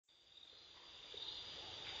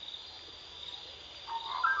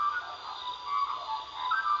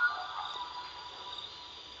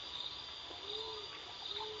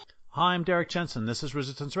Hi, I'm Derek Jensen. This is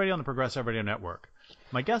Resistance Radio on the Progressive Radio Network.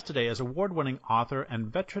 My guest today is award-winning author and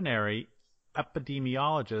veterinary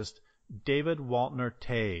epidemiologist David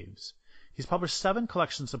Waltner-Toews. He's published 7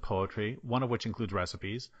 collections of poetry, one of which includes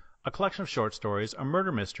recipes, a collection of short stories, a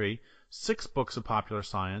murder mystery, 6 books of popular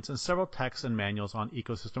science, and several texts and manuals on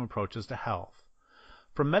ecosystem approaches to health.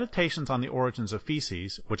 From meditations on the origins of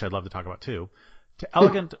feces, which I'd love to talk about too, to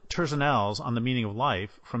elegant terzanelles on the meaning of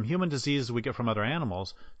life, from human diseases we get from other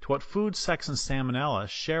animals, to what food, sex, and salmonella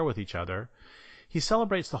share with each other, he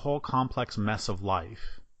celebrates the whole complex mess of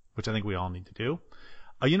life, which I think we all need to do.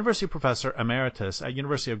 A University Professor Emeritus at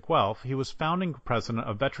University of Guelph, he was founding president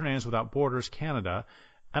of Veterinarians Without Borders Canada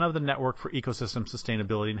and of the Network for Ecosystem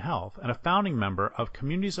Sustainability and Health, and a founding member of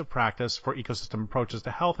Communities of Practice for Ecosystem Approaches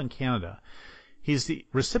to Health in Canada. He's the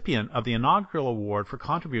recipient of the inaugural award for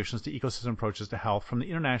contributions to ecosystem approaches to health from the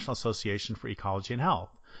International Association for Ecology and Health.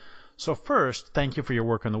 So first, thank you for your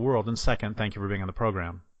work in the world, and second, thank you for being on the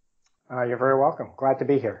program. You're very welcome. Glad to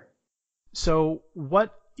be here. So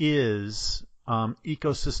what is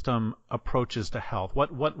ecosystem approaches to health?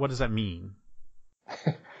 What does that mean?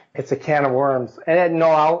 It's a can of worms. And no,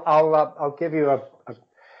 I'll give you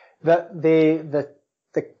the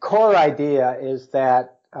core idea is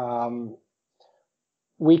that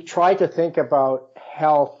we try to think about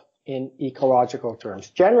health in ecological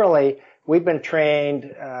terms. Generally, we've been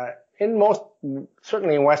trained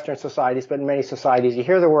certainly in Western societies, but in many societies, you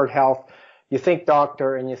hear the word health, you think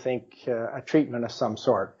doctor, and you think a treatment of some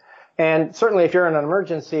sort. And certainly if you're in an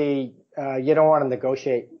emergency, you don't want to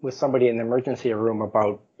negotiate with somebody in the emergency room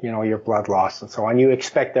about, your blood loss and so on. You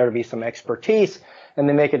expect there to be some expertise, and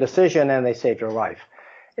they make a decision and they save your life.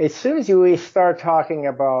 As soon as we start talking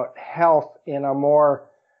about health in a more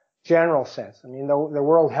general sense, I mean, the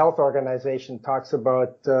World Health Organization talks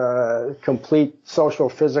about complete social,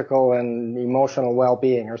 physical, and emotional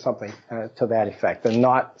well-being or something to that effect, and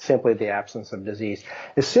not simply the absence of disease.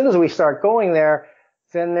 As soon as we start going there,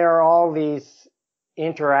 then there are all these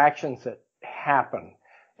interactions that happen.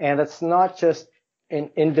 And it's not just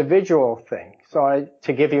an individual thing. So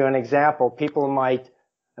to give you an example, people might,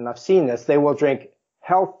 and I've seen this, they will drink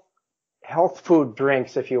health food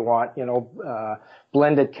drinks, if you want,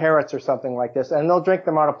 blended carrots or something like this, and they'll drink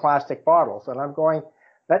them out of plastic bottles. And I'm going,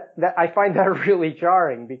 that I find that really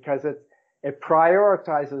jarring because it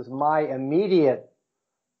prioritizes my immediate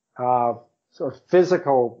sort of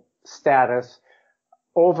physical status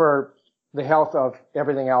over the health of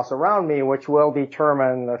everything else around me, which will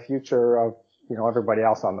determine the future of everybody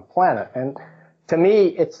else on the planet. And to me,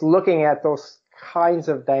 it's looking at those kinds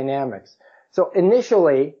of dynamics. So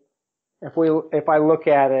initially, if I look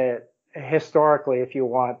at it historically, if you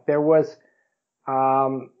want, there was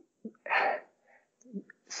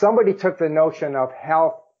somebody took the notion of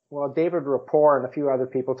health. Well, David Rapport and a few other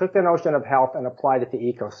people took the notion of health and applied it to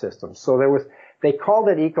ecosystems. So they called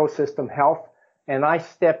it ecosystem health, and I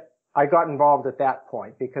got involved at that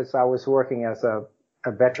point because I was working as a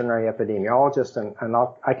veterinary epidemiologist, and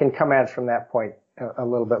I can come at it from that point a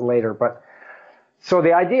little bit later, but. So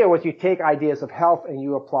the idea was you take ideas of health and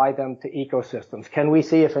you apply them to ecosystems. Can we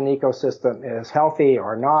see if an ecosystem is healthy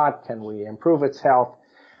or not? Can we improve its health?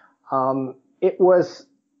 I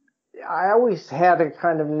always had a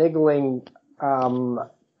kind of niggling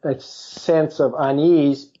sense of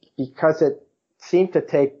unease because it seemed to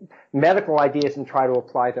take medical ideas and try to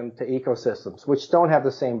apply them to ecosystems, which don't have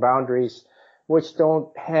the same boundaries, which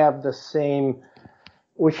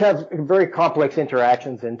have very complex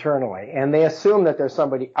interactions internally. And they assume that there's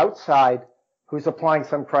somebody outside who's applying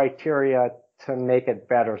some criteria to make it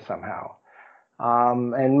better somehow.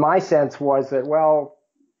 And my sense was that, well,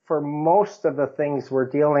 for most of the things we're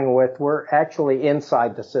dealing with, we're actually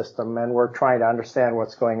inside the system and we're trying to understand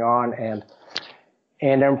what's going on and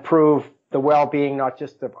improve the well-being not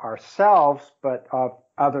just of ourselves, but of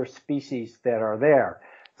other species that are there.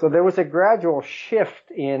 So there was a gradual shift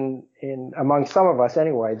in among some of us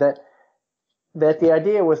anyway, that the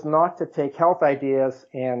idea was not to take health ideas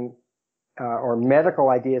or medical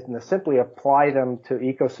ideas and to simply apply them to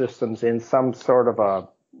ecosystems in some sort of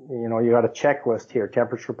you got a checklist here: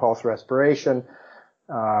 temperature, pulse, respiration,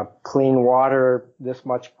 clean water, this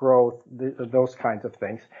much growth, those kinds of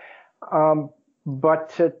things. But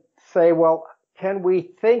to say, well, can we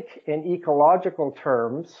think in ecological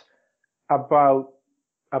terms about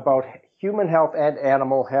human health and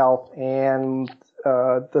animal health and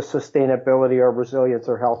the sustainability or resilience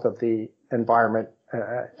or health of the environment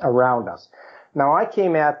around us. Now, I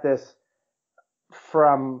came at this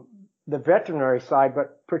from the veterinary side,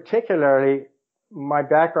 but particularly my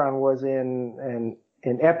background was in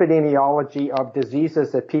in epidemiology of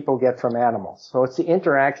diseases that people get from animals. So it's the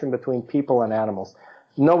interaction between people and animals.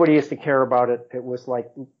 Nobody used to care about it. It was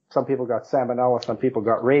like some people got salmonella, some people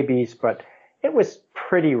got rabies, but it was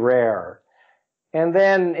pretty rare. And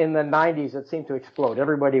then in the 90s, it seemed to explode.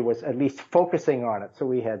 Everybody was at least focusing on it. So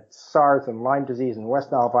we had SARS and Lyme disease and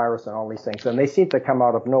West Nile virus and all these things, and they seemed to come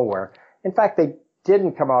out of nowhere. In fact, they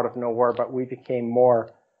didn't come out of nowhere, but we became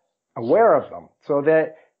more aware of them. So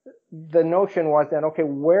that the notion was then, okay,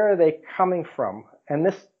 where are they coming from? And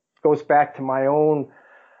this goes back to my own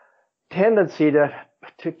tendency to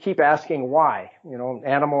keep asking why. You know, an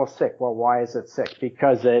animal is sick. Well, why is it sick?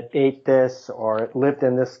 Because it ate this, or it lived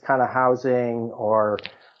in this kind of housing, or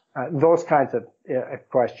those kinds of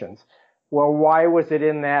questions. Well, why was it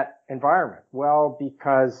in that environment? Well,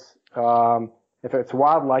 because if it's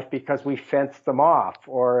wildlife, because we fenced them off,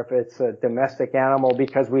 or if it's a domestic animal,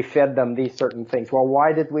 because we fed them these certain things. Well,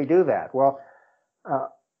 why did we do that? Well,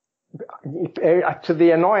 to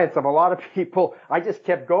the annoyance of a lot of people, I just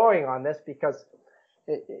kept going on this because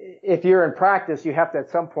if you're in practice, you have to at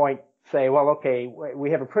some point say, well, okay, we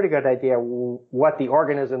have a pretty good idea what the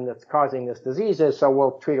organism that's causing this disease is, so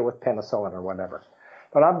we'll treat it with penicillin or whatever.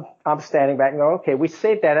 But I'm standing back and go, okay, we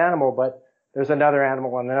saved that animal, but there's another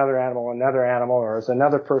animal and another animal and another animal, or there's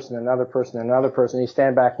another person, another person, another person. You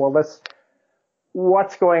stand back, well,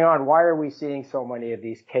 what's going on? Why are we seeing so many of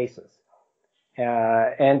these cases?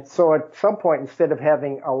 And so at some point, instead of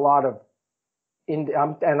having a lot of,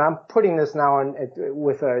 and I'm putting this now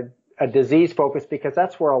with a disease focus because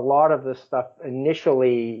that's where a lot of this stuff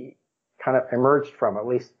initially kind of emerged from, at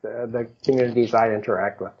least the communities I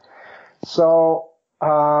interact with. So,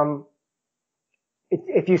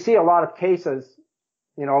 if you see a lot of cases,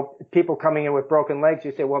 you know, people coming in with broken legs,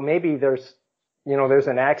 you say, well, maybe there's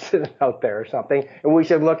an accident out there or something, and we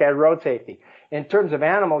should look at road safety. In terms of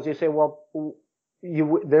animals, you say, well,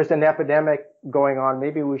 there's an epidemic going on.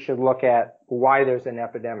 Maybe we should look at why there's an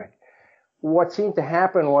epidemic. What seemed to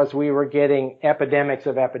happen was we were getting epidemics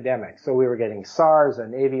of epidemics. So we were getting SARS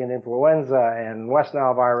and avian influenza and West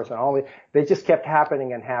Nile virus and all these. They just kept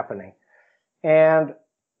happening and happening. And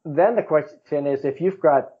then the question is, if you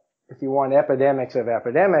want epidemics of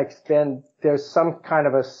epidemics, then there's some kind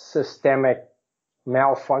of a systemic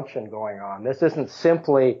malfunction going on. This isn't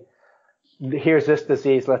simply, here's this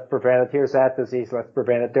disease, let's prevent it. Here's that disease, let's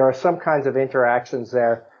prevent it. There are some kinds of interactions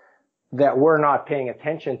there that we're not paying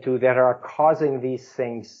attention to that are causing these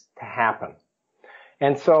things to happen.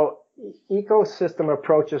 And so ecosystem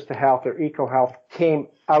approaches to health, or eco-health, came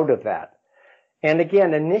out of that. And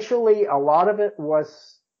again, initially, a lot of it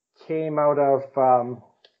came out of,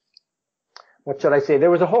 what should I say?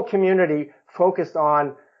 There was a whole community focused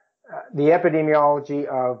on the epidemiology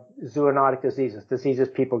of zoonotic diseases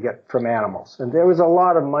people get from animals. And there was a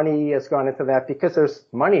lot of money that's gone into that because there's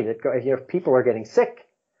money that if people are getting sick,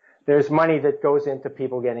 there's money that goes into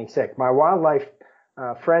people getting sick. My wildlife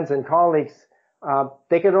friends and colleagues,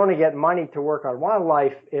 they could only get money to work on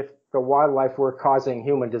wildlife if the wildlife were causing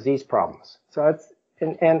human disease problems. So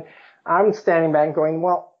and I'm standing back and going,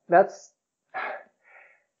 well,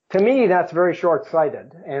 to me, that's very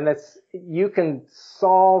short-sighted. And you can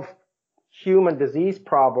solve human disease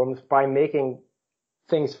problems by making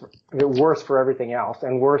things worse for everything else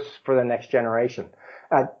and worse for the next generation.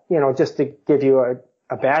 Just to give you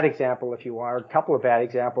a bad example, if you want, or a couple of bad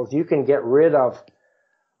examples, you can get rid of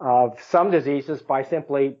some diseases by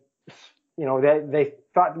simply, they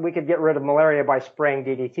thought we could get rid of malaria by spraying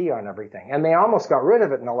DDT on everything. And they almost got rid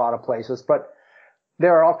of it in a lot of places, but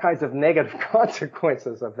there are all kinds of negative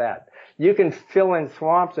consequences of that. You can fill in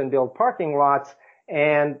swamps and build parking lots,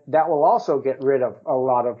 and that will also get rid of a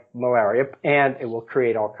lot of malaria, and it will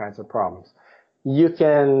create all kinds of problems. You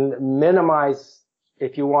can minimize,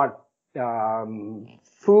 if you want,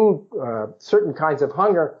 food, certain kinds of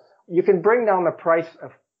hunger. You can bring down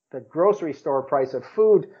the grocery store price of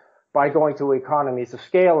food by going to economies of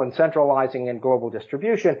scale and centralizing in global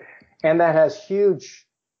distribution, and that has huge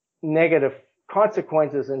negative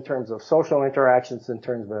consequences in terms of social interactions, in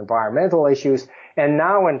terms of environmental issues. And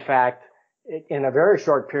now, in fact, in a very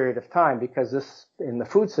short period of time, because in the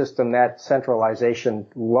food system, that centralization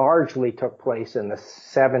largely took place in the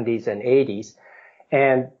 70s and 80s.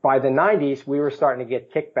 And by the 90s, we were starting to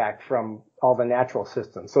get kickback from all the natural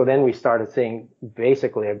systems. So then we started seeing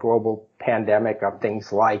basically a global pandemic of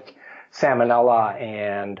things like Salmonella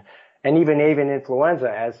and even avian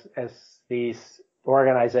influenza as these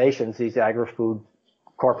organizations, these agri-food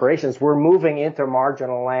corporations, were moving into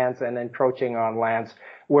marginal lands and encroaching on lands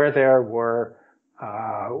where there were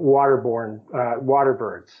water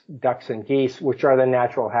birds, ducks and geese, which are the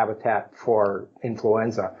natural habitat for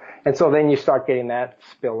influenza. And so then you start getting that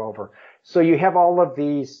spillover. So you have all of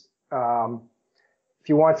these, if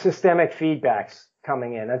you want, systemic feedbacks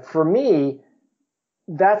coming in. And for me,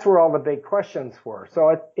 that's where all the big questions were.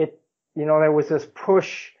 So there was this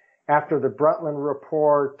push after the Brundtland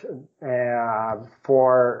report,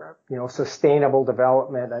 for, sustainable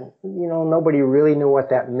development. And, nobody really knew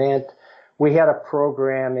what that meant. We had a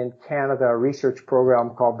program in Canada, a research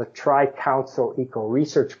program called the Tri-Council Eco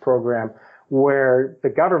Research Program, where the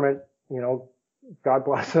government, God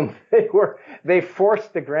bless them, they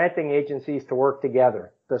forced the granting agencies to work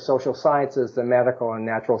together, the social sciences, the medical and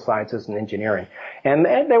natural sciences and engineering. And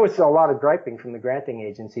there was a lot of griping from the granting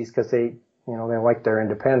agencies because they liked their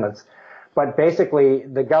independence. But basically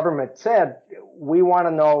the government said, we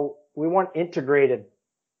want integrated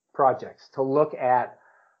projects to look at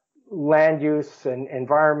land use and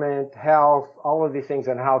environment, health, all of these things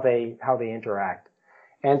and how they interact.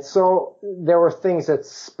 And so there were things that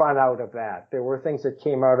spun out of that. There were things that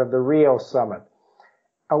came out of the Rio summit.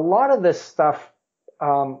 A lot of this stuff,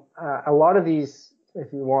 a lot of these,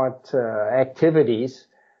 if you want, activities,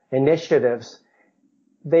 initiatives,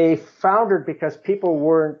 they foundered because people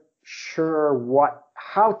weren't sure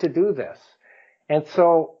how to do this. And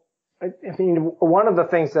so, one of the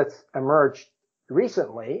things that's emerged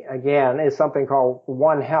recently, again, is something called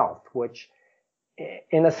One Health, which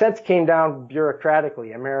in a sense came down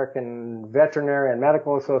bureaucratically. American Veterinary and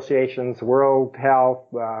Medical Associations, World Health,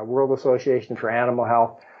 World Association for Animal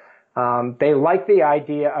Health. They like the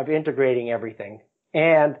idea of integrating everything.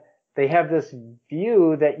 And they have this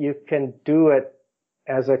view that you can do it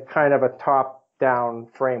as a kind of a top-down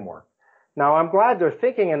framework. Now, I'm glad they're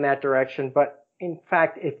thinking in that direction, but in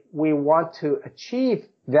fact, if we want to achieve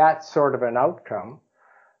that sort of an outcome,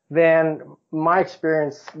 then my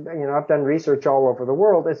experience, I've done research all over the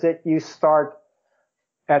world, is that you start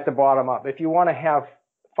at the bottom up. If you want to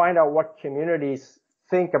find out what communities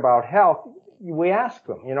think about health, we ask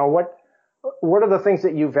them, what are the things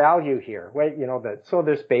that you value here? So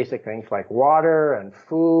there's basic things like water and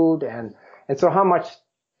food and so how much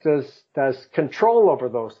does control over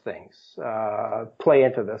those things, play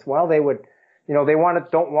into this? Well, they would,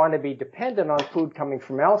 don't want to be dependent on food coming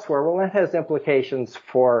from elsewhere. Well, that has implications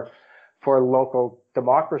for local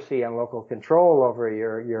democracy and local control over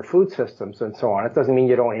your food systems and so on. It doesn't mean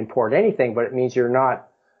you don't import anything, but it means you're not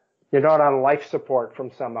on life support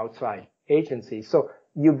from some outside agency. So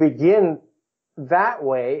you begin that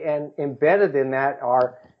way, and embedded in that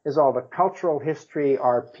is all the cultural history,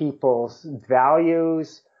 our people's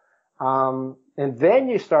values, and then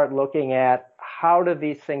you start looking at how do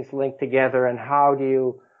these things link together, and how do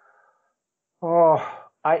you?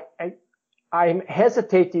 I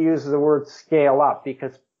hesitate to use the word scale up,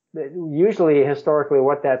 because usually historically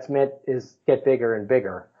what that's meant is get bigger and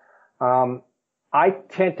bigger. I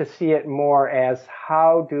tend to see it more as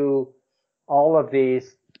how do all of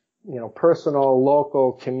these, personal,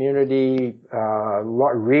 local, community,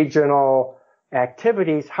 regional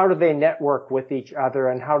activities, how do they network with each other,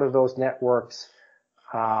 and how do those networks,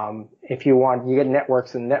 if you want, you get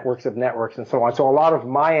networks and networks of networks and so on. So a lot of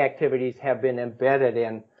my activities have been embedded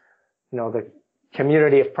in, the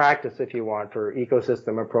community of practice, if you want, for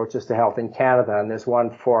ecosystem approaches to health in Canada, and there's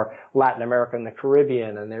one for Latin America and the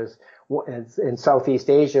Caribbean, and there's in Southeast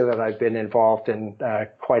Asia that I've been involved in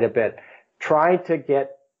quite a bit, trying to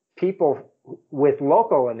get people with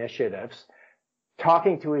local initiatives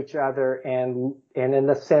talking to each other and in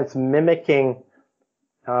a sense mimicking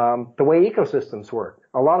the way ecosystems work.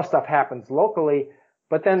 A lot of stuff happens locally,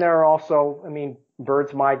 but then there are also,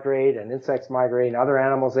 birds migrate and insects migrate and other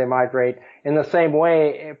animals, they migrate. In the same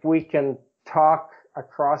way, if we can talk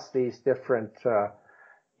across these different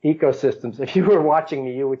ecosystems, if you were watching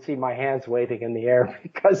me, you would see my hands waving in the air,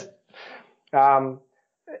 because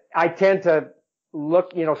I tend to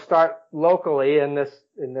look, start locally in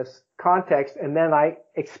this context, and then I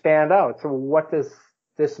expand out. So what does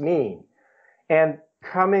this mean? And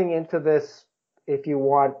coming into this, if you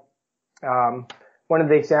want, one of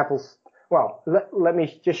the examples, well, let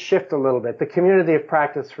me just shift a little bit. The community of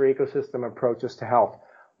practice for ecosystem approaches to health.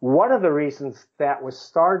 One of the reasons that was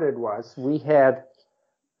started was we had,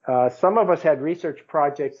 some of us had research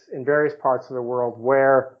projects in various parts of the world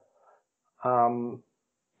where,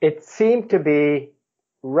 it seemed to be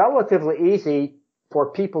relatively easy for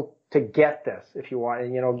people to get this, if you want,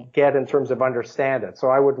 and, get in terms of understand it. So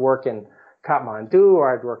I would work in Kathmandu,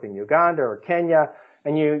 or I'd work in Uganda or Kenya,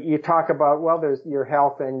 and you talk about, well, there's your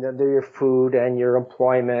health and your food and your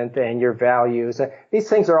employment and your values. These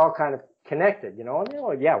things are all kind of connected, you know,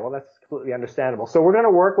 and yeah, well, that's completely understandable. So we're going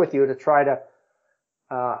to work with you to try to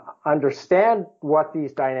understand what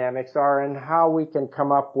these dynamics are and how we can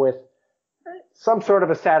come up with some sort of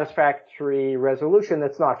a satisfactory resolution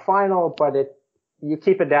that's not final, but you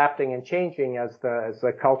keep adapting and changing as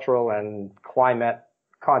the cultural and climate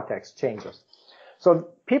context changes. So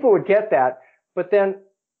people would get that, but then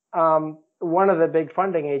one of the big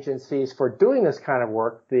funding agencies for doing this kind of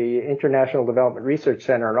work, the International Development Research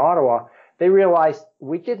Center in Ottawa, they realized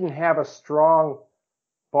we didn't have a strong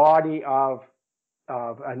body or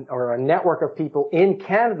a network of people in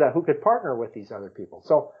Canada who could partner with these other people.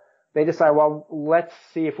 So they decided, well, let's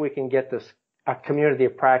see if we can get a community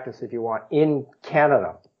of practice, if you want, in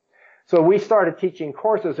Canada. So we started teaching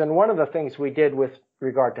courses, and one of the things we did with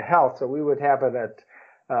regard to health, so we would have it at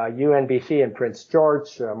UNBC in Prince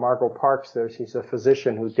George. Margot Parks there, she's a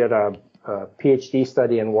physician who did a PhD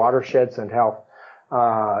study in watersheds and health,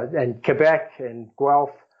 and Quebec and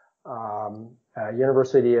Guelph,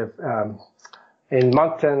 University of in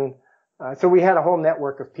Moncton. So we had a whole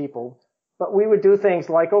network of people. But we would do things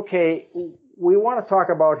like, okay, we want to talk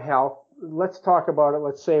about health. Let's talk about it.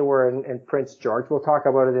 Let's say we're in Prince George. We'll talk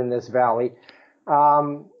about it in this valley.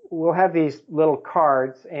 We'll have these little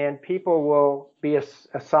cards, and people will be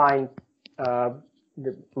assigned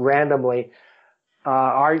randomly.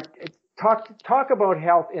 Talk about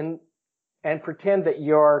health and pretend that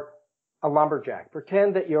you're a lumberjack.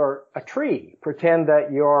 Pretend that you're a tree. Pretend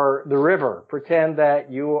that you're the river. Pretend that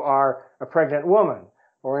you are a pregnant woman,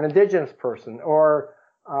 or an indigenous person, or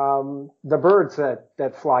the birds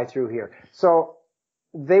that fly through here. So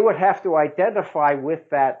they would have to identify with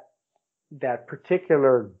that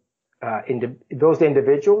particular those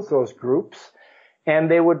individuals, those groups, and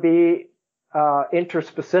they would be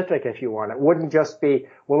interspecific, if you want. It wouldn't just be,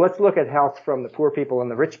 well, let's look at health from the poor people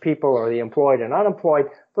and the rich people, or the employed and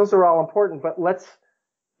unemployed. Those are all important, but let's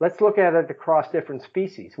look at it across different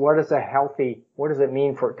species. What does it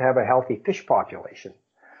mean to have a healthy fish population?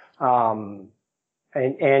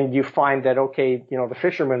 And you find that, okay, you know, the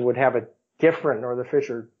fishermen would have a different, or the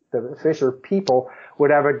fisher people would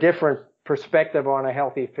have a different perspective on a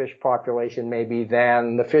healthy fish population maybe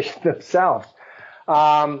than the fish themselves.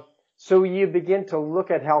 So you begin to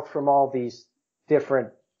look at health from all these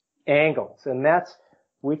different angles, and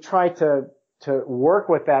we try to work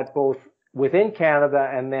with that both within Canada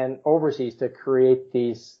and then overseas to create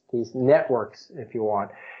these networks, if you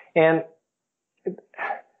want. And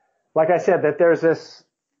like I said, that there's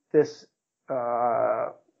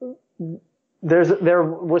there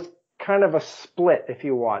was kind of a split, if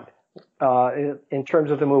you want, in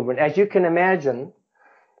terms of the movement. As you can imagine,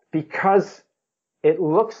 because it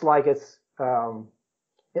looks like it's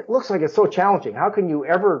so challenging. How can you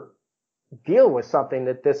ever deal with something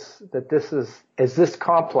that this is this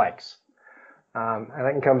complex? And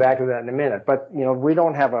I can come back to that in a minute. But, you know, we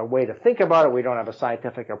don't have a way to think about it. We don't have a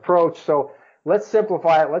scientific approach. So let's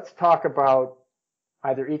simplify it. Let's talk about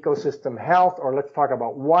either ecosystem health, or let's talk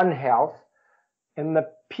about One Health. And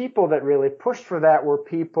the people that really pushed for that were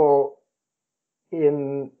people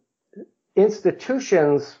in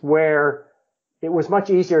institutions where it was much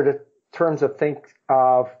easier to terms of think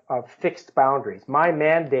of fixed boundaries. My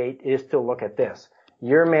mandate is to look at this.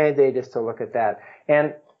 Your mandate is to look at that.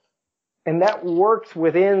 And that works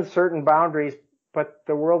within certain boundaries, but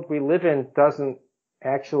the world we live in doesn't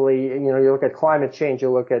actually, you know, you look at climate change, you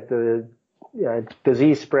look at the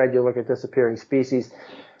disease spread, you look at disappearing species.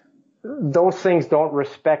 Those things don't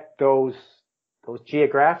respect those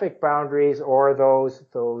geographic boundaries or those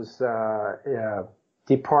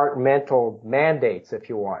departmental mandates, if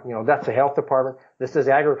you want. You know, that's the health department. This is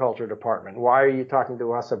agriculture department. Why are you talking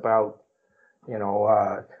to us about, you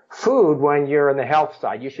know, food when you're in the health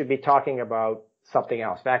side? You should be talking about something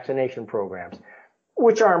else, vaccination programs,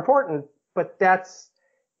 which are important, but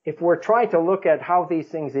if we're trying to look at how these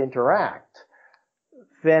things interact,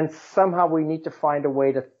 then somehow we need to find a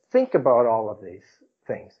way to think about all of these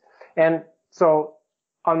things. And so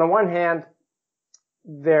on the one hand,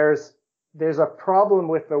 there's a problem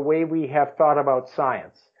with the way we have thought about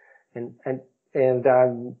science. And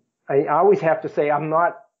I always have to say I'm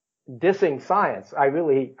not dissing science. I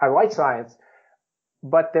like science,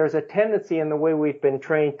 but there's a tendency in the way we've been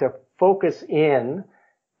trained to focus in,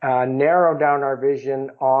 narrow down our vision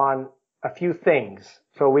on a few things.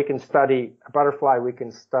 So we can study a butterfly, we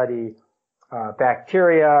can study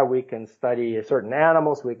bacteria, we can study certain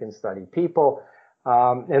animals, we can study people,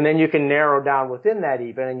 and then you can narrow down within that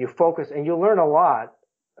even, and you focus, and you learn a lot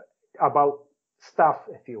about stuff,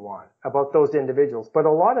 if you want, about those individuals. But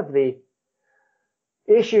a lot of the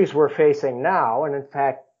issues we're facing now, and in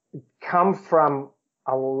fact come from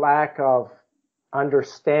a lack of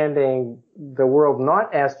understanding the world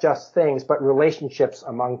not as just things, but relationships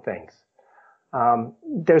among things.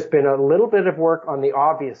 There's been a little bit of work on the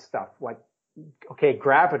obvious stuff, like, okay,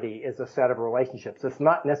 gravity is a set of relationships. It's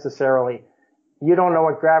not necessarily, you don't know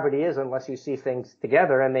what gravity is unless you see things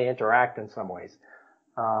together and they interact in some ways.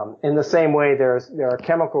 In the same way, there are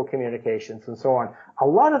chemical communications and so on. A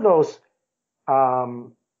lot of those,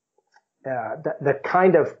 the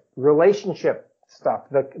kind of relationship stuff,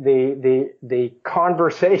 the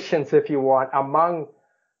conversations, if you want, among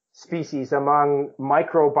species, among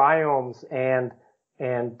microbiomes and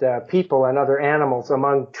people and other animals,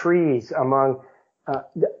 among trees, among a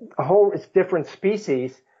whole different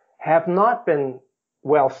species, have not been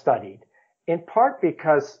well studied. In part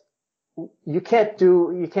because you can't do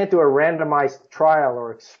a randomized trial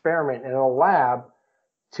or experiment in a lab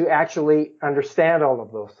to actually understand all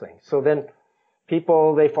of those things. So then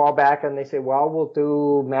people, they fall back and they say, well, we'll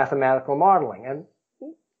do mathematical modeling. And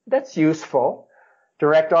that's useful.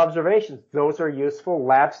 Direct observations, those are useful.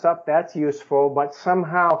 Lab stuff, that's useful. But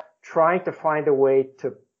somehow trying to find a way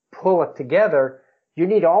to pull it together, you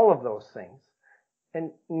need all of those things.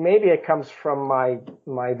 And maybe it comes from my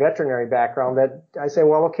veterinary background that I say,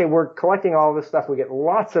 well, okay, we're collecting all this stuff. We get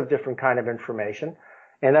lots of different kind of information.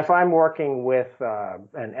 And if I'm working with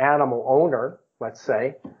an animal owner, let's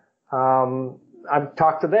say, I've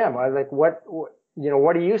talked to them. I like, what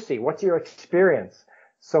do you see? What's your experience?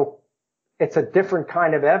 So it's a different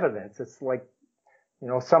kind of evidence. It's like,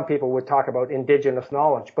 some people would talk about indigenous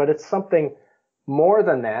knowledge, but it's something more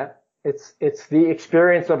than that. It's the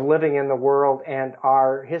experience of living in the world and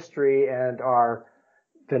our history and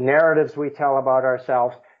the narratives we tell about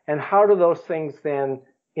ourselves, and how do those things then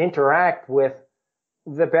interact with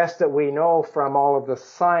the best that we know from all of the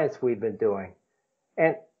science we've been doing.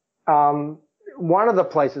 And one of the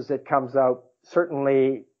places that comes out,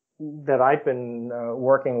 certainly that I've been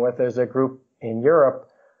working with, there's a group in Europe.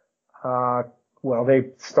 They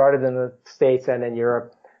started in the States and in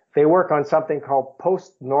Europe. They work on something called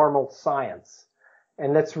post-normal science.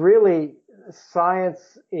 And that's really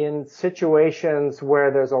science in situations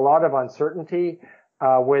where there's a lot of uncertainty,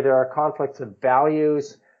 where there are conflicts of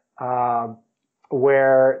values,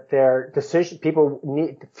 where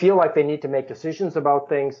people feel like they need to make decisions about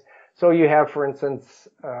things. So you have, for instance,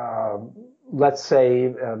 let's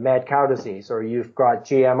say mad cow disease, or you've got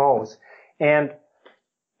GMOs. And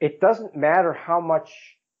it doesn't matter how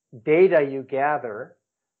much data you gather,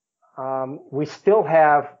 we still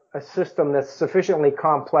have a system that's sufficiently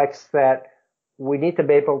complex that we need to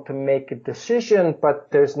be able to make a decision, but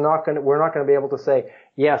we're not going to be able to say,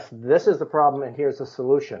 yes, this is the problem and here's the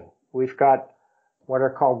solution. We've got what are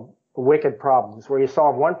called wicked problems, where you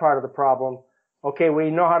solve one part of the problem. Okay, we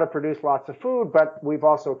know how to produce lots of food, but we've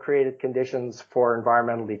also created conditions for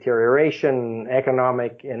environmental deterioration,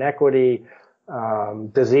 economic inequity,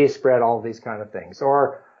 disease spread, all these kind of things.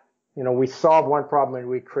 Or, we solve one problem and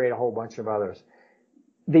we create a whole bunch of others.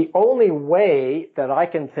 The only way that I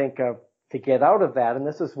can think of to get out of that, and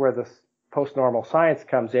this is where this post-normal science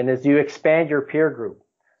comes in, is you expand your peer group.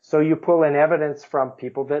 So you pull in evidence from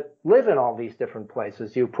people that live in all these different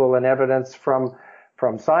places. You pull in evidence from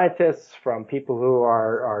scientists, from people who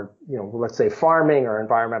are let's say farming or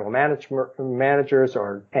environmental managers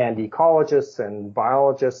and ecologists and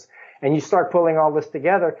biologists. And you start pulling all this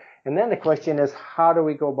together. And then the question is, how do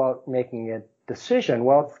we go about making a decision?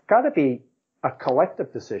 Well, it's got to be a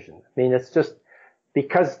collective decision. I mean, it's just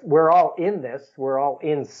because we're all in this, we're all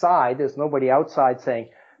inside. There's nobody outside saying,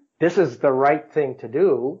 this is the right thing to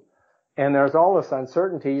do. And there's all this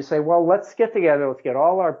uncertainty. You say, well, let's get together. Let's get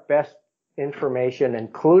all our best information,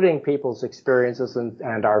 including people's experiences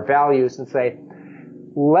and our values, and say,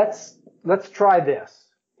 let's try this.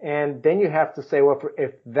 And then you have to say, well,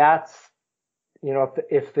 if that's,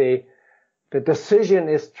 if the decision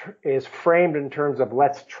is framed in terms of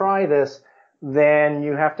let's try this, then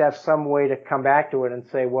you have to have some way to come back to it and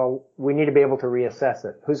say, well, we need to be able to reassess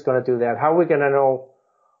it. Who's going to do that? How are we going to know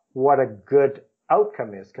what a good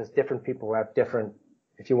outcome is? Because different people have different,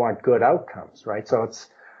 if you want, good outcomes, right? So it's,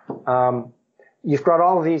 you've got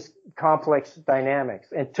all of these complex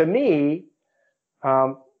dynamics. And to me,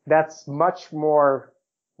 that's much more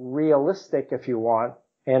realistic, if you want,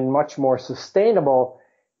 and much more sustainable,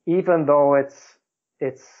 even though it's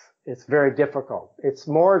very difficult. It's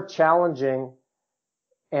more challenging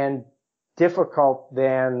and difficult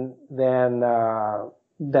than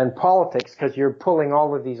politics, because you're pulling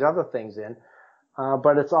all of these other things in.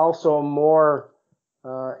 But it's also more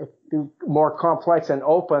complex and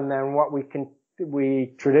open than what we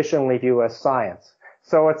traditionally view as science.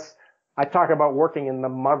 So I talk about working in the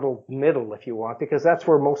muddled middle, if you want, because that's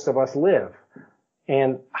where most of us live.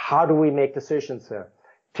 And how do we make decisions there?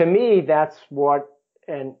 To me, that's what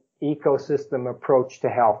an ecosystem approach to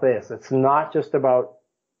health is. It's not just about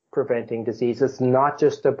preventing disease. It's not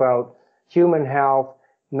just about human health,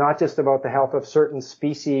 not just about the health of certain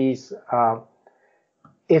species.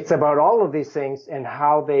 It's about all of these things and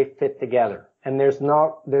how they fit together. And there's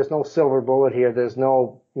no silver bullet here. There's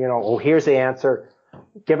no, oh, here's the answer.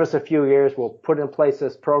 Give us a few years. We'll put in place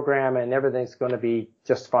this program and everything's going to be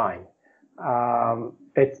just fine.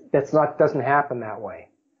 Doesn't happen that way.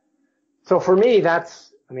 So for me,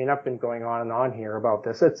 I've been going on and on here about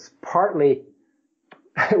this. It's partly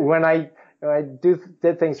when I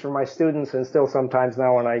did things for my students, and still sometimes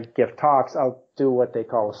now when I give talks, I'll do what they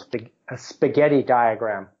call a spaghetti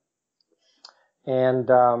diagram. And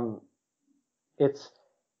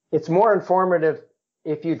it's more informative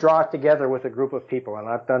if you draw it together with a group of people. And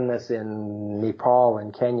I've done this in Nepal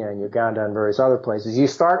and Kenya and Uganda and various other places. You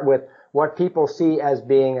start with what people see as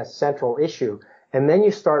being a central issue, and then you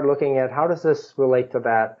start looking at how does this relate to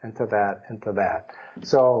that and to that and to that.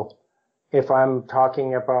 So if I'm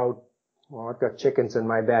talking about, well, I've got chickens in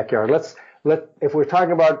my backyard. If we're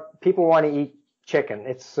talking about people want to eat chicken,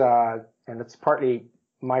 and it's partly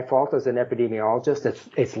my fault as an epidemiologist.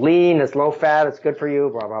 It's lean, it's low fat, it's good for you,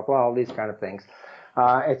 blah, blah, blah, all these kind of things.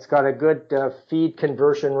 It's got a good feed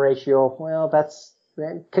conversion ratio. Well, that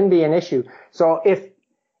can be an issue. So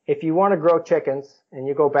if you want to grow chickens and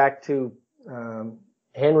you go back to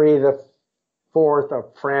Henry IV of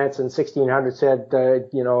France in 1600 said,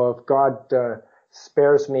 if God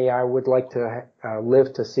spares me, I would like to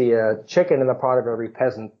live to see a chicken in the pot of every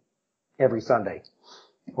peasant every Sunday.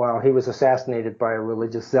 Well, he was assassinated by a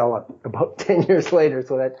religious zealot about 10 years later,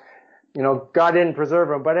 so that, God didn't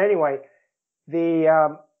preserve him. But anyway,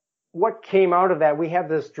 what came out of that, we have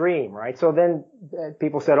this dream, right? So then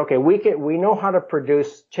people said, okay, we know how to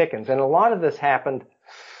produce chickens. And a lot of this happened.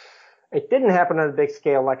 It didn't happen on a big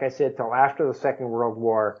scale, like I said, till after the Second World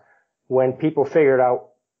War, when people figured out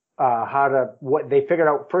they figured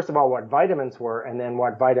out, first of all, what vitamins were and then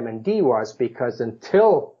what vitamin D was, because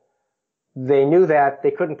until they knew that,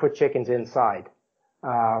 they couldn't put chickens inside.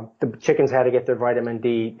 The chickens had to get their vitamin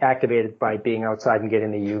D activated by being outside and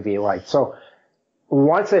getting the UV light. So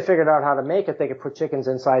once they figured out how to make it, they could put chickens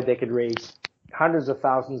inside. They could raise hundreds of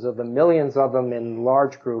thousands of them, millions of them in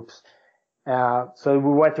large groups. So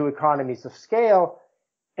we went to economies of scale.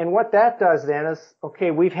 And what that does then is,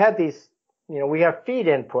 okay, we've had these, we have feed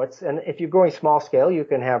inputs. And if you're going small scale, you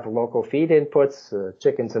can have local feed inputs.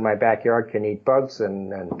 Chickens in my backyard can eat bugs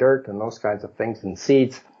and dirt and those kinds of things and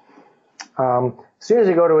seeds. As soon as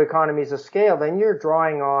you go to economies of scale, then you're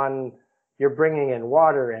bringing in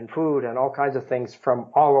water and food and all kinds of things from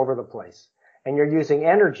all over the place. And you're using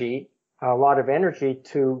energy, a lot of energy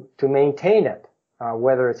to maintain it,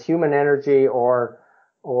 whether it's human energy or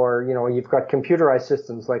you've got computerized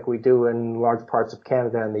systems like we do in large parts of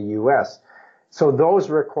Canada and the US. So those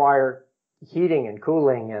require heating and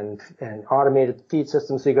cooling and automated feed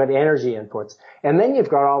systems. So you've got energy inputs. And then you've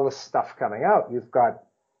got all this stuff coming out. You've got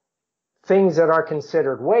things that are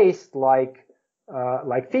considered waste like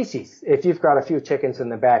feces. If you've got a few chickens in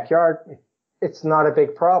the backyard, it's not a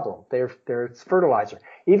big problem. It's fertilizer.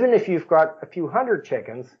 Even if you've got a few hundred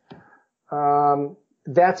chickens,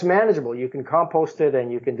 that's manageable. You can compost it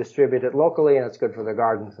and you can distribute it locally, and it's good for the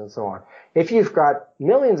gardens and so on. If you've got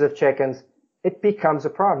millions of chickens, it becomes a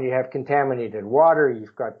problem. You have contaminated water,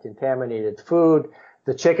 you've got contaminated food.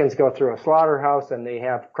 The chickens go through a slaughterhouse and they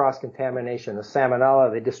have cross-contamination of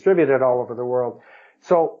Salmonella. They distribute it all over the world.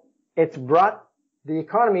 So the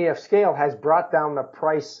economy of scale has brought down the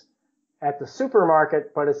price at the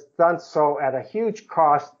supermarket, but it's done so at a huge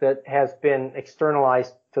cost that has been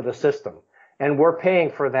externalized to the system. And we're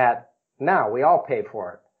paying for that now. We all pay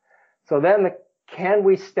for it. So then can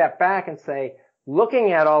we step back and say,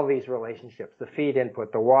 looking at all these relationships, the feed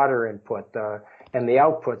input, the water input, and the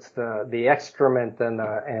outputs, the excrement and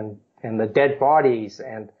the dead bodies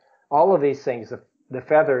and all of these things, the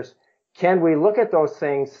feathers, can we look at those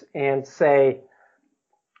things and say,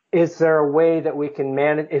 is there a way that we can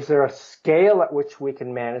manage, is there a scale at which we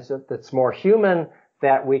can manage it that's more human,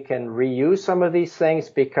 that we can reuse some of these things?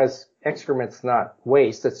 Because excrement's not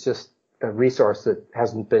waste, it's just a resource that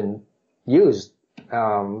hasn't been used.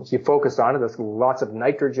 If you focus on it, there's lots of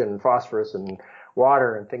nitrogen and phosphorus and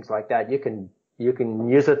water and things like that. You can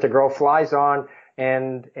use it to grow flies on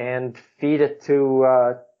and feed it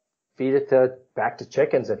back to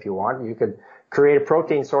chickens if you want. You could create a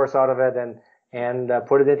protein source out of it and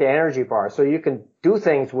put it into energy bars. So you can do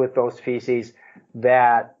things with those feces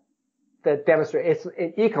that that demonstrate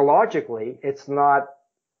ecologically, it's not,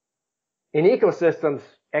 in ecosystems,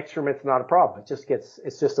 excrement's not a problem.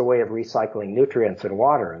 It's just a way of recycling nutrients and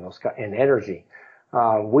water and energy.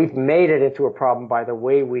 We've made it into a problem by the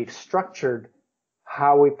way we've structured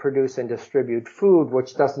how we produce and distribute food,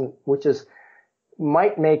 which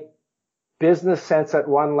might make business sense at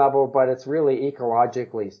one level, but it's really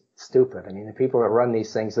ecologically stupid. I mean, the people that run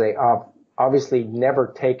these things, they obviously never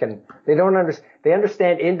taken, they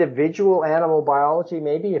understand individual animal biology.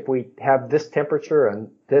 Maybe if we have this temperature and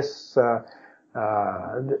this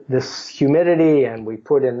humidity and we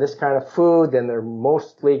put in this kind of food, then they're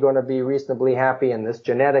mostly going to be reasonably happy in this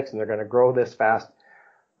genetics and they're going to grow this fast.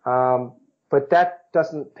 But that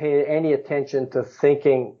doesn't pay any attention to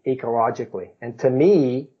thinking ecologically. And to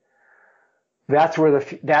me, that's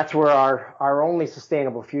where our only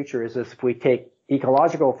sustainable future is if we take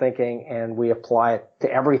ecological thinking and we apply it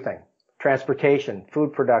to everything: transportation,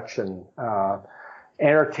 food production,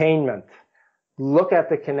 entertainment. Look at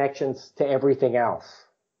the connections to everything else.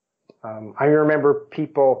 I remember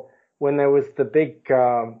people when there was the big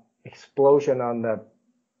explosion on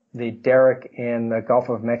the derrick in the Gulf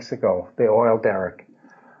of Mexico, the oil derrick.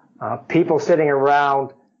 People sitting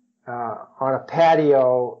around on a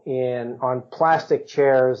patio on plastic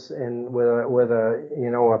chairs and with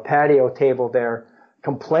a patio table there,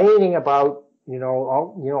 complaining about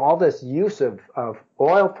all this use of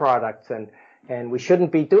oil products and we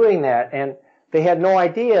shouldn't be doing that. And they had no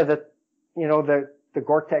idea that the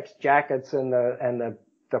Gore-Tex jackets and the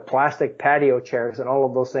plastic patio chairs and all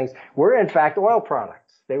of those things were in fact oil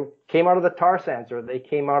products. They came out of the tar sands or they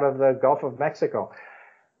came out of the Gulf of Mexico.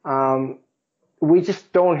 We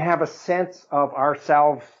just don't have a sense of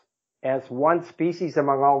ourselves as one species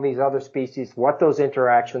among all these other species, what those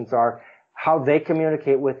interactions are, how they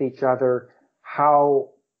communicate with each other, how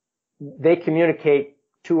they communicate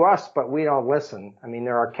to us, but we don't listen. I mean,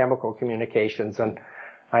 there are chemical communications, and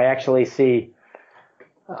I actually see,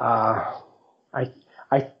 for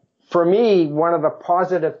me, one of the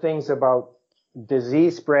positive things about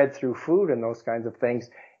disease spread through food and those kinds of things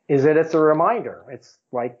is that it's a reminder. It's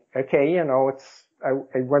like, okay, I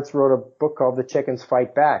once wrote a book called The Chickens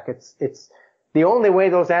Fight Back. It's the only way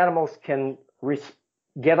those animals can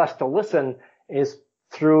get us to listen is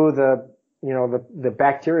through the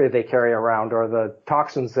bacteria they carry around or the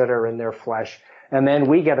toxins that are in their flesh. And then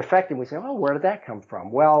we get affected. We say, oh, where did that come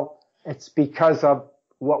from? Well, it's because of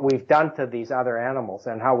what we've done to these other animals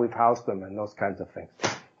and how we've housed them and those kinds of things.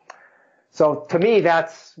 So to me,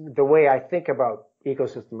 that's the way I think about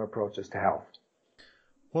ecosystem approaches to health.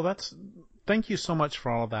 Well, thank you so much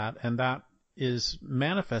for all of that. And that is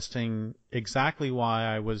manifesting exactly why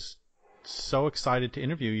I was so excited to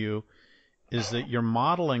interview you, is that you're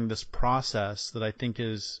modeling this process that I think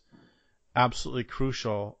is absolutely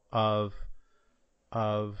crucial of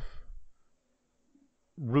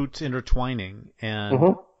roots intertwining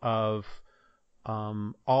and of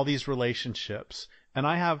all these relationships. And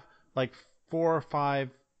I have like 4 or 5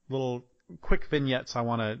 little quick vignettes I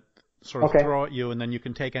want to sort of throw at you, and then you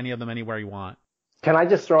can take any of them anywhere you want. Can I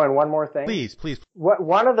just throw in one more thing? Please.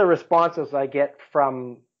 One of the responses I get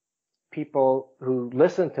from people who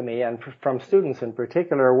listen to me and from students in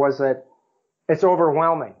particular was that it's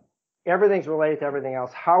overwhelming. Everything's related to everything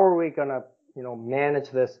else. How are we going to,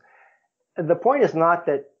 manage this? The point is not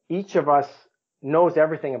that each of us knows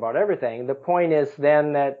everything about everything. The point is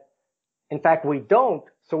then that, in fact, we don't.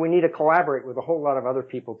 So we need to collaborate with a whole lot of other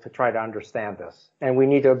people to try to understand this. And we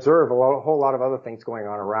need to observe a whole lot of other things going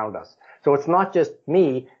on around us. So it's not just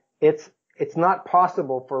me. It's not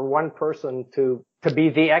possible for one person to be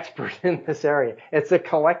the expert in this area. It's a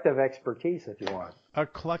collective expertise, if you want. A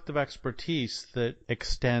collective expertise that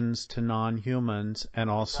extends to non-humans and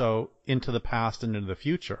also into the past and into the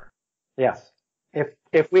future. Yes.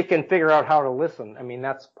 If we can figure out how to listen, I mean,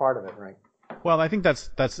 that's part of it, right? Well, I think that's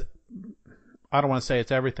I don't want to say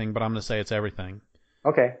it's everything, but I'm going to say it's everything.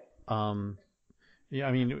 Okay. Yeah,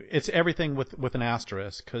 I mean, it's everything with an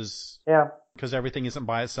asterisk because everything isn't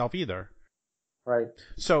by itself either. Right.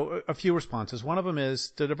 So a few responses. One of them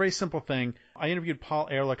is that a very simple thing. I interviewed Paul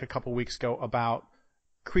Ehrlich a couple weeks ago about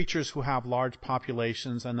creatures who have large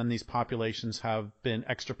populations, and then these populations have been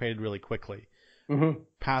extirpated really quickly. Mm-hmm.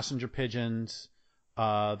 Passenger pigeons,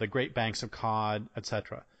 the Great Banks of cod,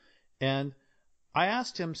 etc. And I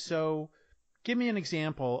asked him, so give me an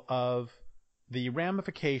example of the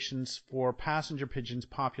ramifications for passenger pigeons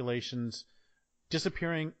populations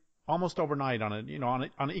disappearing almost overnight on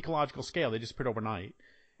an ecological scale. They disappeared overnight.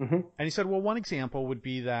 Mm-hmm. And he said, well, one example would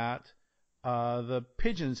be that the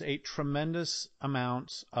pigeons ate tremendous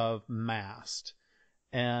amounts of mast,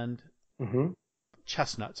 and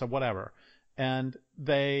chestnuts or whatever. And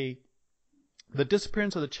the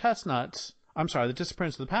disappearance of the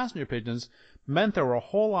passenger pigeons meant there were a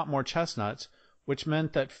whole lot more chestnuts, which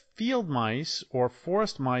meant that field mice or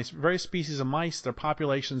forest mice, various species of mice, their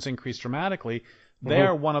populations increased dramatically. They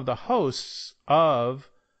are one of the hosts of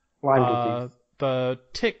Lyme disease. The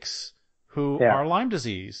ticks who are Lyme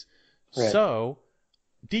disease. Right. So,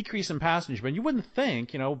 decrease in passenger pigeons. You wouldn't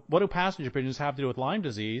think, what do passenger pigeons have to do with Lyme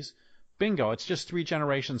disease? Bingo, it's just 3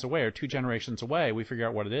 generations away or 2 generations away. We figure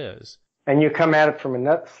out what it is. And you come at it from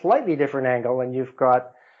a slightly different angle, and you've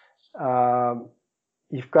got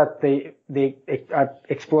the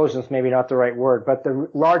explosions, maybe not the right word, but the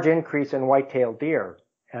large increase in white-tailed deer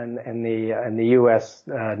in the U.S.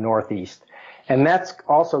 Northeast, and that's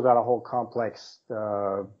also got a whole complex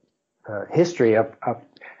history of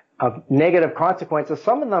negative consequences.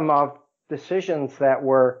 Some of them of decisions that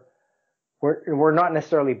were not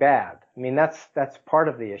necessarily bad. I mean, that's part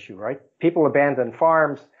of the issue, right? People abandoned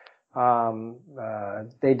farms.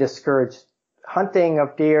 They discouraged hunting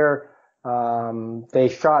of deer. They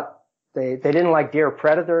didn't like deer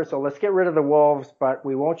predators, so let's get rid of the wolves, but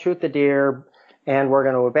we won't shoot the deer, and we're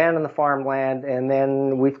going to abandon the farmland. And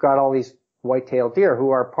then we've got all these white-tailed deer who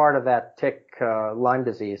are part of that tick Lyme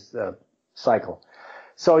disease cycle.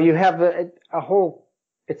 So you have a whole.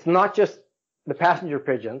 It's not just the passenger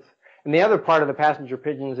pigeons, and the other part of the passenger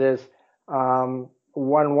pigeons is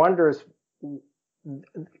one wonders.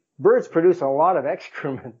 Birds produce a lot of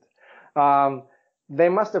excrement. They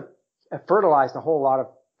must have fertilized a whole lot of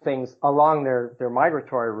things along their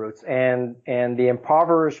migratory routes, and the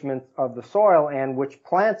impoverishment of the soil and which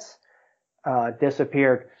plants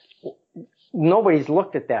disappeared. Nobody's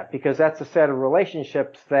looked at that because that's a set of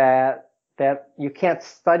relationships that you can't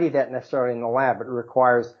study that necessarily in the lab. It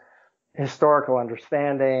requires historical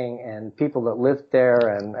understanding and people that lived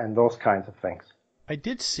there and those kinds of things. I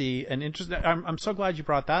did see an interesting. I'm so glad you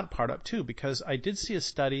brought that part up too, because I did see a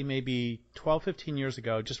study maybe 12, 15 years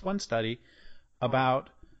ago, just one study, about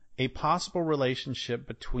a possible relationship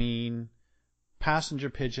between passenger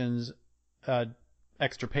pigeons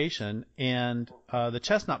extirpation and the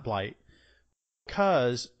chestnut blight,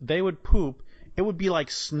 because they would poop. It would be like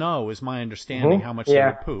snow, is my understanding, how much they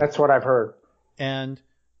would poop. That's what I've heard. And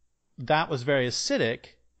that was very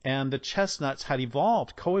acidic. And the chestnuts had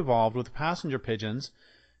co-evolved with the passenger pigeons,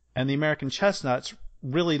 and the American chestnuts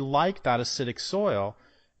really liked that acidic soil.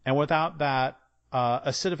 And without that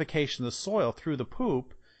acidification of the soil through the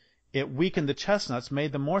poop, it weakened the chestnuts,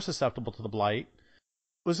 made them more susceptible to the blight.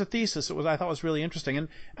 It was a thesis I thought was really interesting.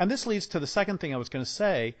 And this leads to the second thing I was going to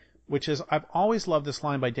say, which is I've always loved this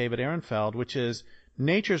line by David Ehrenfeld, which is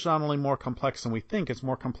nature's not only more complex than we think, it's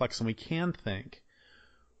more complex than we can think.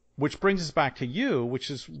 Which brings us back to you,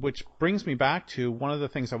 which brings me back to one of the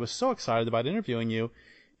things I was so excited about interviewing you,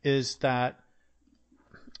 is that,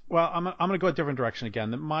 well, I'm going to go a different direction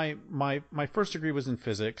again. That my first degree was in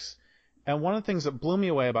physics, and one of the things that blew me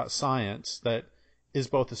away about science that is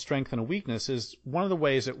both a strength and a weakness is one of the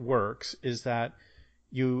ways it works is that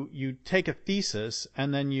you take a thesis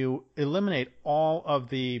and then you eliminate all of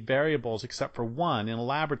the variables except for one in a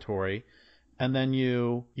laboratory. And then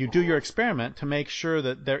you do your experiment to make sure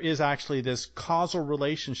that there is actually this causal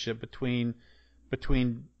relationship between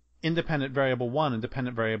independent variable 1 and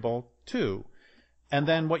dependent variable 2. And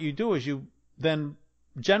then what you do is you then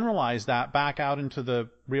generalize that back out into the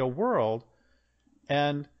real world.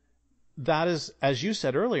 And that is, as you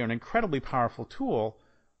said earlier, an incredibly powerful tool.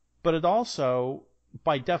 But it also,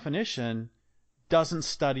 by definition, doesn't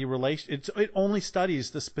study relation. It only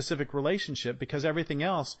studies the specific relationship, because everything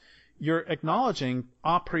else, you're acknowledging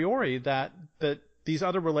a priori that these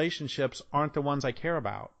other relationships aren't the ones I care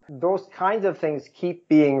about. Those kinds of things keep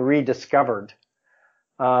being rediscovered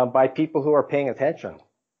by people who are paying attention.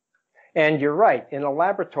 And you're right, in a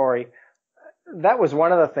laboratory, that was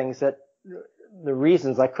one of the things that the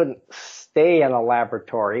reasons I couldn't stay in a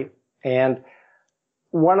laboratory. And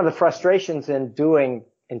one of the frustrations in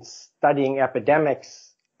studying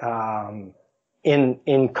epidemics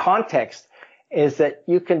in context is that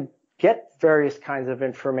you can get various kinds of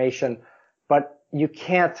information, but you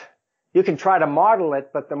can try to model it,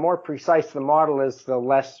 but the more precise the model is, the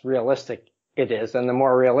less realistic it is. And the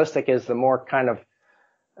more realistic is, the more kind of,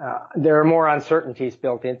 there are more uncertainties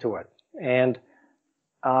built into it. And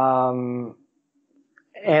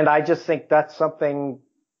I just think that's something,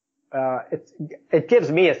 it gives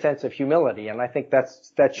me a sense of humility. And I think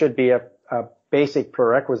that should be a basic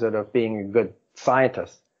prerequisite of being a good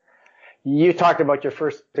scientist. You talked about your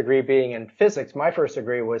first degree being in physics. My first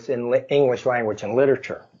degree was in English language and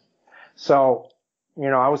literature. So,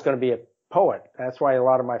 I was going to be poet. That's why a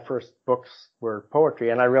lot of my first books were poetry,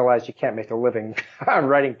 and I realized you can't make a living on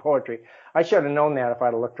writing poetry. I should have known that if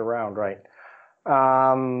I'd have looked around, right?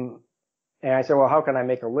 And I said, well, how can I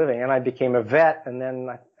make a living? And I became a vet, and then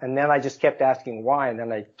I just kept asking why, and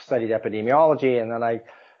then I studied epidemiology, and then I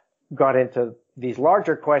got into these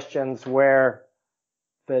larger questions where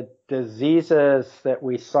the diseases that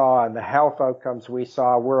we saw and the health outcomes we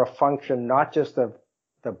saw were a function not just of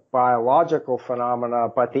the biological phenomena,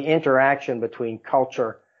 but the interaction between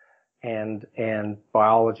culture and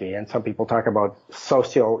biology. And some people talk about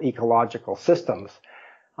socio-ecological systems,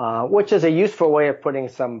 which is a useful way of putting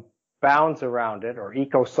some bounds around it, or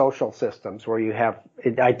eco-social systems, where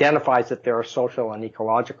it identifies that there are social and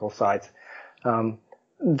ecological sides.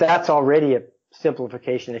 That's already a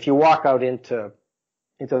simplification. If you walk out into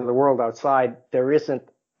the world outside, there isn't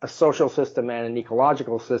a social system and an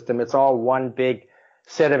ecological system. It's all one big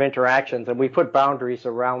set of interactions, and we put boundaries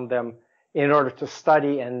around them in order to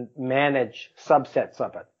study and manage subsets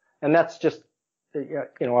of it. And that's just,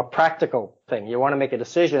 a practical thing. You want to make a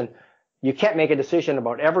decision. You can't make a decision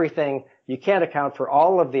about everything. You can't account for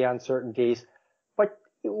all of the uncertainties, but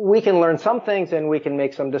we can learn some things, and we can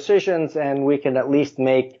make some decisions, and we can at least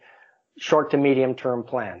make short to medium term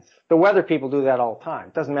plans. The weather people do that all the time.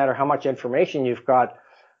 It doesn't matter how much information you've got,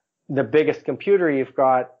 the biggest computer you've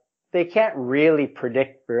got, they can't really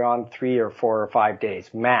predict beyond 3 or 4 or 5 days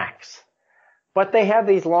max. But they have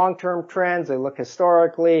these long-term trends. They look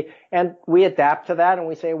historically, and we adapt to that, and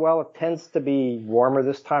we say, well, it tends to be warmer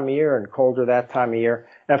this time of year and colder that time of year.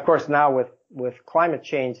 And of course, now with climate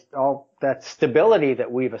change, all that stability that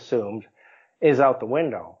we've assumed is out the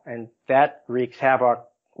window, and that wreaks havoc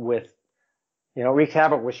with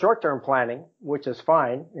short-term planning, which is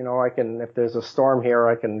fine. If there's a storm here,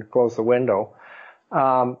 I can close the window.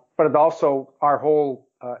 But it also, our whole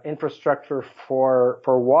infrastructure for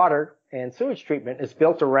water and sewage treatment is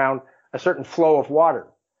built around a certain flow of water.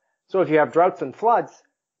 So if you have droughts and floods,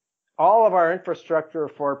 all of our infrastructure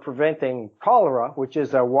for preventing cholera, which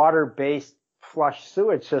is a water-based flush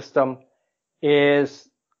sewage system,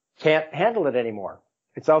 can't handle it anymore.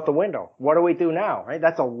 It's out the window. What do we do now, right?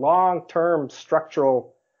 That's a long-term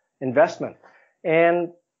structural investment.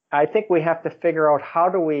 And I think we have to figure out how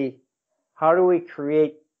do we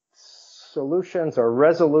create solutions or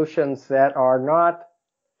resolutions that are not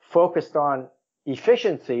focused on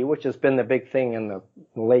efficiency, which has been the big thing in the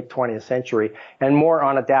late 20th century, and more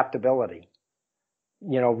on adaptability.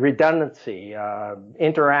 Redundancy,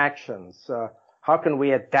 interactions, how can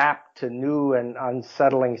we adapt to new and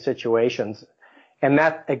unsettling situations? And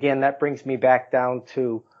that brings me back down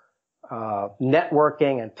to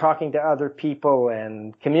networking and talking to other people,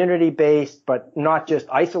 and community-based, but not just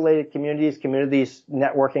isolated communities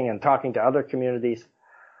networking and talking to other communities.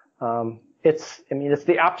 It's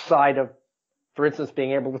the upside of, for instance,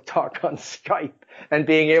 being able to talk on Skype and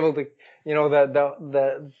being able to,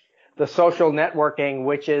 the social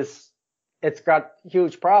networking, it's got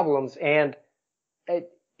huge problems, and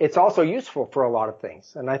it's also useful for a lot of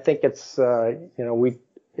things. And I think it's,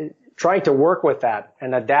 trying to work with that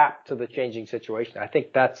and adapt to the changing situation. I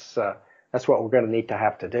think that's what we're going to need to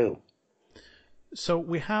have to do. So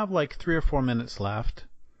we have like 3 or 4 minutes left,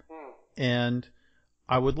 and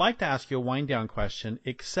I would like to ask you a wind down question,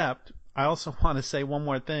 except I also want to say one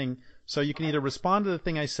more thing. So you can either respond to the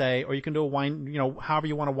thing I say, or you can do however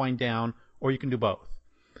you want to wind down, or you can do both.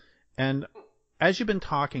 And as you've been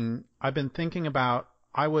talking, I've been thinking about,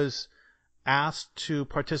 I was asked to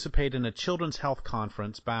participate in a children's health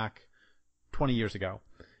conference back 20 years ago.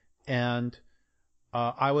 And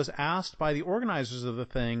I was asked by the organizers of the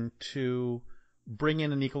thing to bring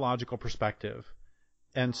in an ecological perspective.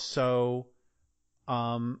 And so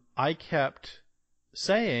I kept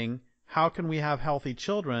saying, how can we have healthy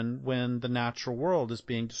children when the natural world is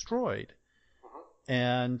being destroyed?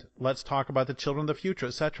 And let's talk about the children of the future,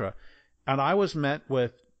 etc. And I was met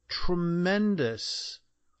with tremendous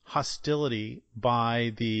hostility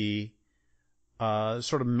by the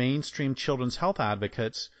sort of mainstream children's health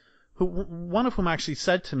advocates, one of whom actually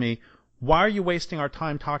said to me, why are you wasting our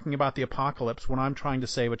time talking about the apocalypse when I'm trying to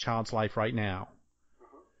save a child's life right now?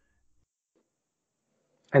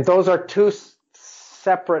 And those are two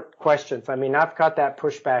separate questions. I mean, I've got that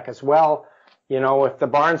pushback as well. If the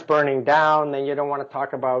barn's burning down, then you don't want to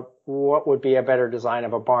talk about what would be a better design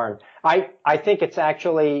of a barn. I think it's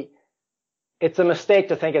a mistake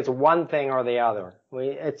to think it's one thing or the other.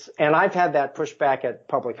 And I've had that pushback at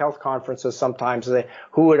public health conferences sometimes,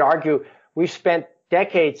 who would argue we've spent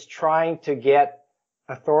decades trying to get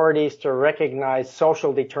authorities to recognize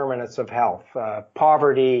social determinants of health,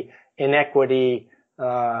 poverty, inequity,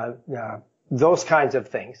 those kinds of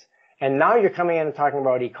things. And now you're coming in and talking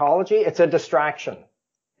about ecology. It's a distraction.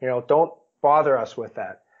 Don't bother us with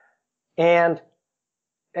that. And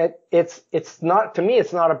it's not, to me,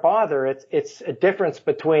 it's not a bother. It's a difference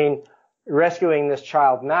between rescuing this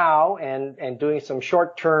child now and doing some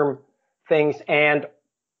short-term things and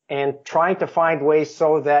trying to find ways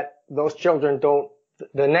so that those children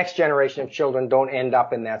the next generation of children don't end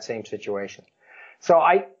up in that same situation. So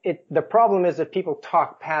the problem is that people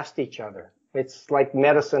talk past each other. It's like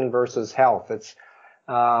medicine versus health. It's,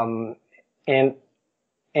 and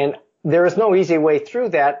there is no easy way through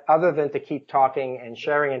that other than to keep talking and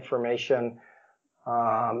sharing information.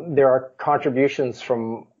 There are contributions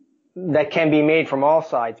that can be made from all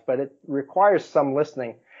sides, but it requires some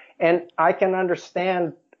listening. And I can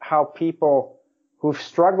understand how people who've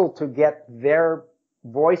struggled to get their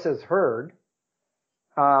voices heard,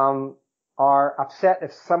 are upset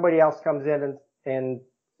if somebody else comes in and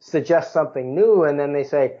suggests something new, and then they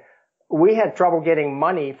say, we had trouble getting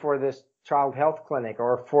money for this child health clinic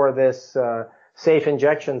or for this safe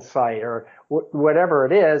injection site or whatever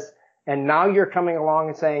it is, and now you're coming along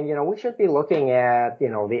and saying, we should be looking at,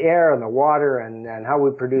 the air and the water and how we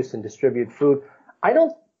produce and distribute food. I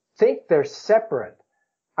don't think they're separate.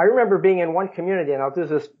 I remember being in one community, and I'll do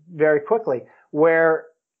this very quickly, where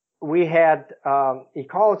we had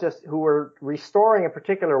ecologists who were restoring a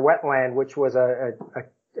particular wetland, which was a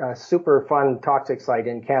super fun toxic site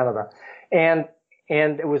in Canada. And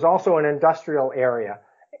it was also an industrial area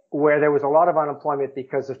where there was a lot of unemployment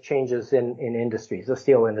because of changes in industries, the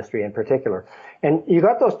steel industry in particular. And you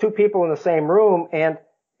got those two people in the same room, and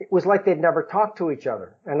it was like they'd never talked to each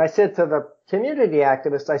other. And I said to the community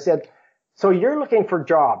activist, I said, so you're looking for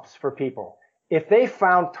jobs for people. If they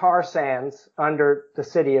found tar sands under the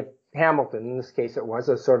city of Hamilton, in this case it was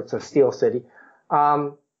a steel city,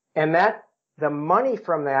 and that the money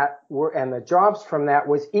from that and the jobs from that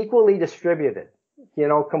was equally distributed,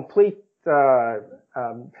 complete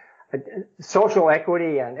social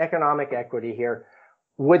equity and economic equity here,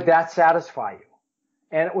 would that satisfy you?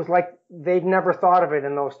 And it was like they'd never thought of it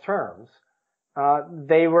in those terms.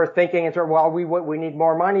 They were thinking in terms, well, we need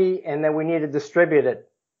more money, and then we need to distribute it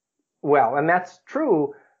well. And that's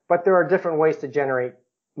true, but there are different ways to generate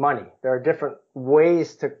money. There are different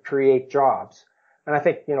ways to create jobs. And I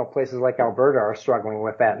think, places like Alberta are struggling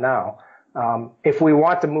with that now. If we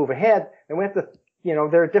want to move ahead, then we have to,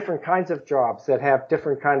 there are different kinds of jobs that have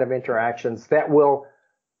different kind of interactions that will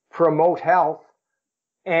promote health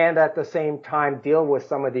and at the same time deal with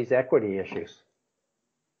some of these equity issues.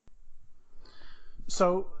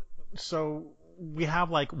 So we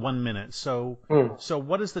have like 1 minute. So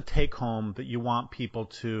what is the take home that you want people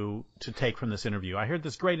to take from this interview? I heard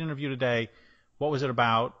this great interview today. What was it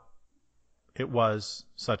about? It was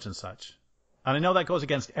such and such. And I know that goes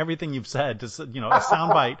against everything you've said. A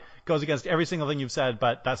soundbite goes against every single thing you've said,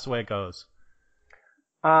 but that's the way it goes.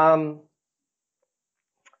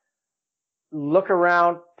 Look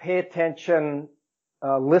around, pay attention,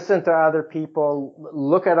 listen to other people,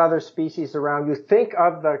 look at other species around you. Think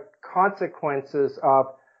of the consequences of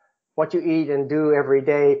what you eat and do every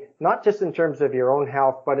day, not just in terms of your own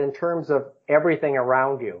health, but in terms of everything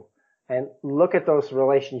around you. And look at those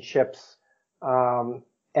relationships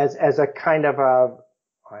as a kind of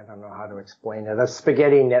I don't know how to explain it, a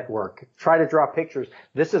spaghetti network. Try to draw pictures.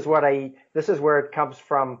 This is what I eat. This is where it comes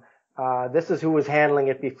from. This is who was handling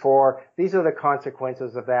it before. These are the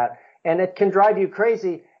consequences of that. And it can drive you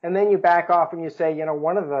crazy. And then you back off and you say,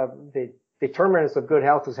 one of the determinants of good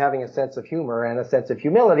health is having a sense of humor and a sense of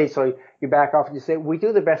humility. So you back off and you say, we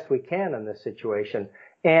do the best we can in this situation.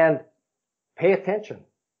 And pay attention.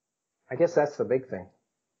 I guess that's the big thing.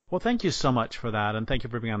 Well, thank you so much for that. And thank you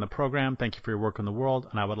for being on the program. Thank you for your work in the world.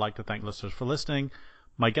 And I would like to thank listeners for listening.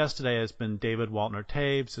 My guest today has been David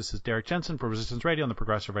Waltner-Toews. This is Derek Jensen for Resistance Radio on the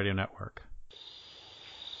Progressive Radio Network.